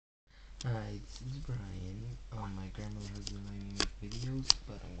Hi, this is Brian. My grandmother has been letting me make videos,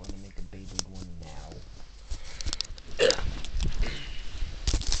 but I'm going to make a beyblade one now.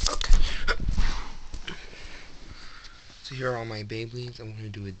 So here are all my beyblades. I'm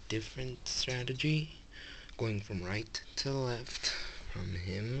going to do a different strategy, going from right to left, from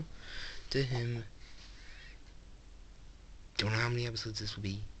him to him. Don't know how many episodes this will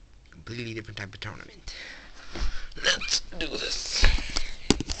be. Completely different type of tournament. Let's do this.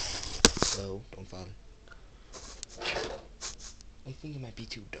 Slow, don't fall. I think it might be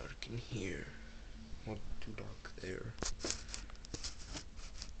too dark in here. Well, too dark there.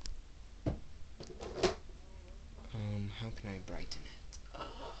 How can I brighten it?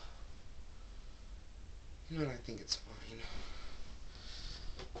 You know what, I think it's fine.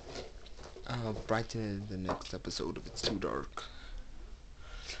 I'll brighten it in the next episode if it's too dark.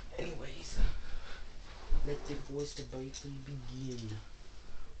 Anyways, let the voice to brightly begin.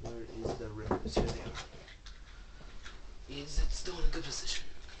 Where is the ribbons? Here they are. Is it still in a good position?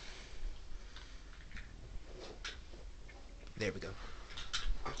 There we go.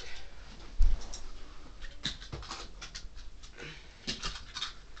 Okay.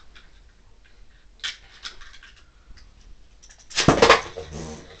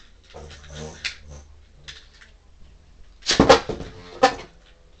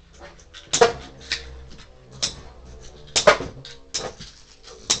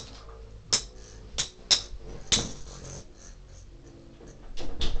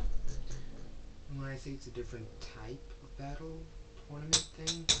 When I say it's a different type of battle tournament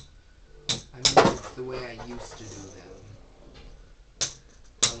thing, I mean it's the way I used to do them.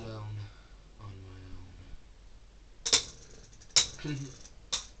 Alone. On my own.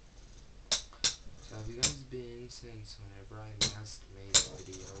 So have you guys been since whenever I last made a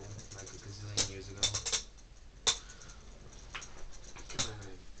video, like a gazillion years ago? Come on,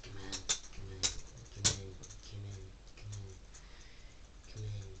 come on, come on, come on, come on, come on, come on, come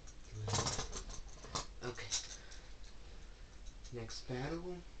on. Okay. Next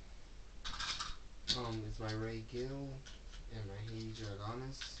battle, is my Ray Gill and my Hades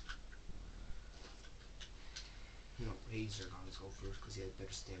Dragonis. No, Hades Dragonis go first because he has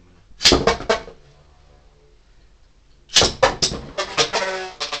better stamina.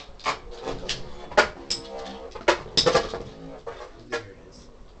 There it is.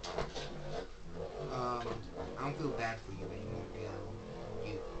 I don't feel bad for you anymore, Gil.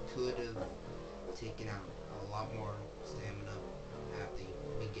 You could have taken out a lot more stamina at the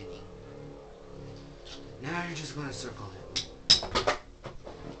beginning. Now you're just gonna circle him.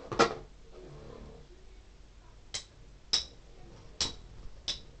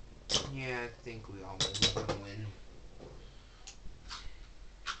 Yeah, I think we all know who's gonna win.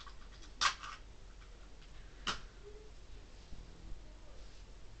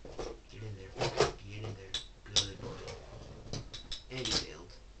 Get in there. Get in there. Good boy. And he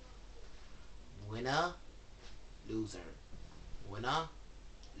failed. Winner, loser. Winner,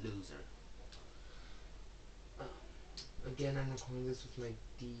 loser. Again, I'm recording this with my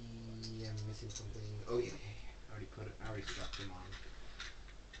D. I'm missing something. Oh yeah, I already strapped him on.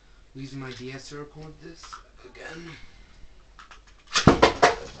 Using my DS to record this again.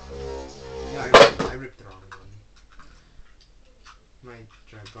 Yeah, I ripped the wrong one. My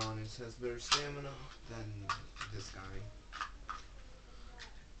Dragonis has better stamina than this guy.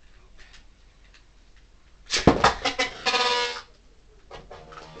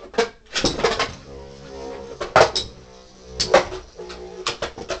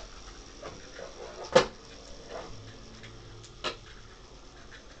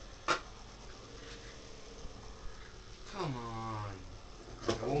 Come on.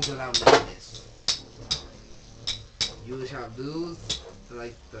 I won't allow this. You shall lose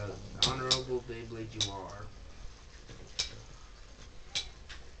like the honorable Beyblade you are.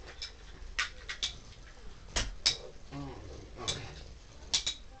 Oh, okay.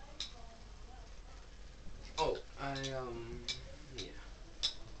 Oh, yeah.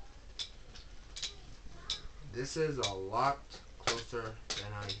 This is a lot closer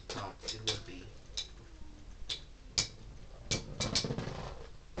than I thought it would be.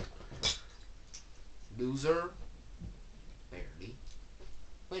 Loser, barely.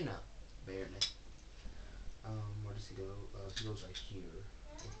 Winner, barely. Where does he go? He goes right here,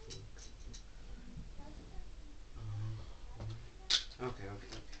 I think. Okay.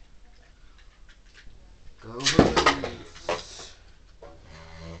 Go Blues.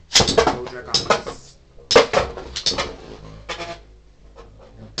 Go Dragons.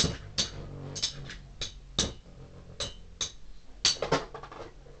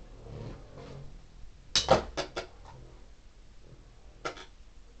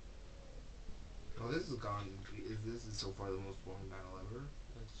 is gone. This is so far the most boring battle ever.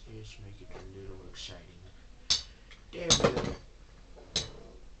 Let's just make it a little exciting. There we go.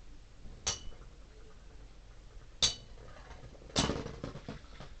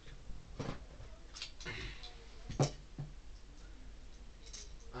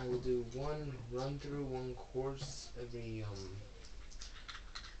 I will do one run through, one course every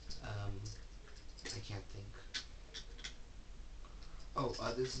I can't think. Oh,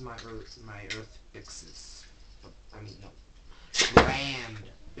 this is my Earth fixes. I mean, no. Grand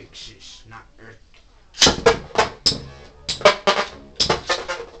fixes, not Earth.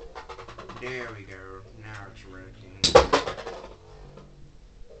 There we go. Now it's working.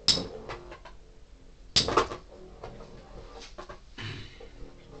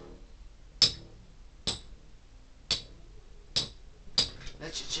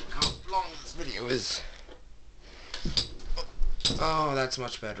 Let's just check how long this video is. Oh, that's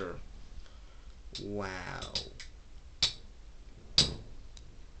much better. Wow.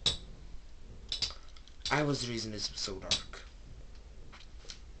 I was the reason it's so dark.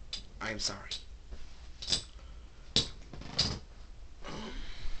 I'm sorry.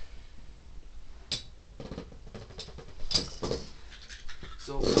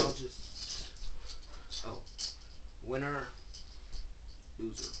 So I'll just... Oh. Winner.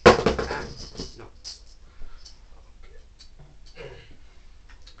 Loser. Ah, no. Okay.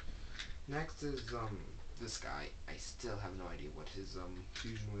 Next is, this guy. I still have no idea what his,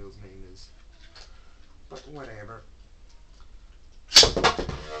 Fusion Wheel's name is. But whatever. I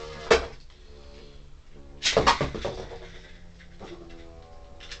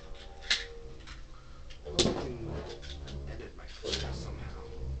can edit my footage somehow.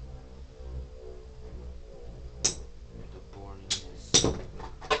 The boringness.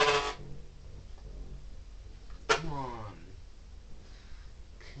 Come on.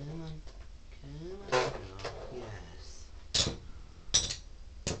 Come on. Come on. Oh, yes.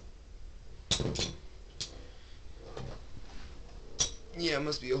 Yeah, it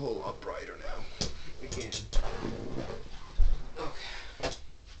must be a whole lot brighter now. Again. Okay.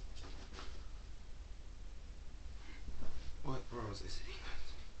 Where was I sitting?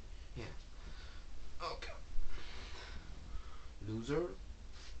 Yeah. Okay. Loser?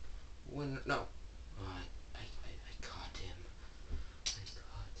 Winner? No. Oh, I caught him. I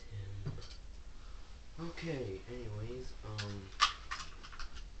caught him. Okay, anyways,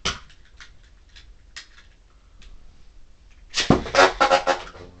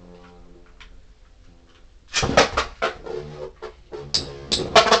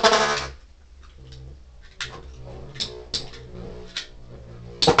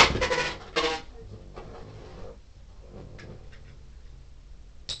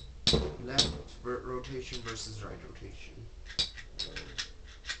 left rotation versus right rotation.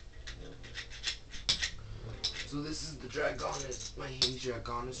 So this is the Dragonist, my Hades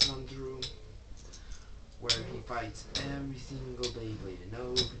Dragonist run through, where he fights every single Beyblade in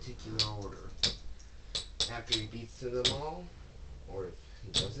no particular order. After he beats them all, or if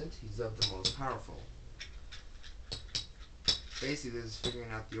he doesn't, he's of the most powerful. Basically, this is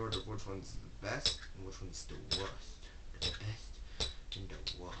figuring out the order of which one's the best and which one's the worst. The best and the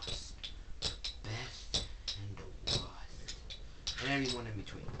worst. The best and the worst. And everyone in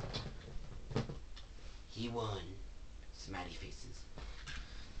between. He won. Smiley faces.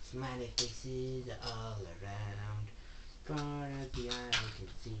 Smiley faces all around. Far as the eye can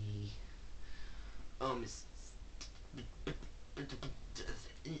see.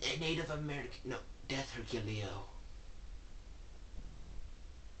 Native American. No, Death Herculeo.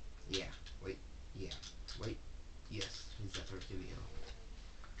 Yeah. Wait. Yeah. Wait. Yes. He's Death Herculeo.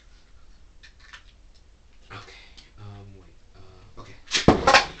 Okay. Wait. Okay.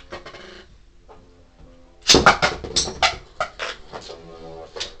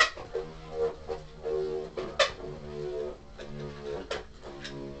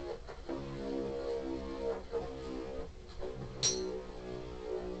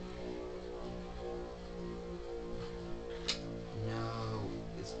 No,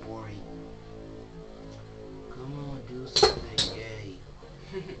 it's boring. Come on, do something, yay.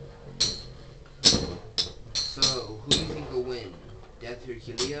 So, who do you think will win? Death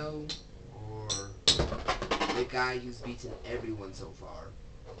Herculeo or the guy who's beaten everyone so far?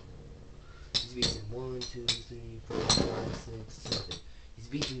 He's beaten 1, 2, 3, 4, 5, 6, 7. He's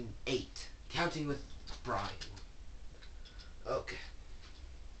beaten 8, counting with Brian. Okay.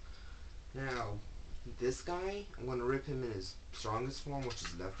 Now, this guy, I'm going to rip him in his strongest form, which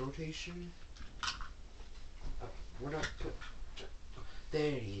is left rotation. Where do I put...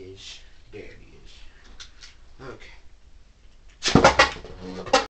 There he is. There he is. Okay.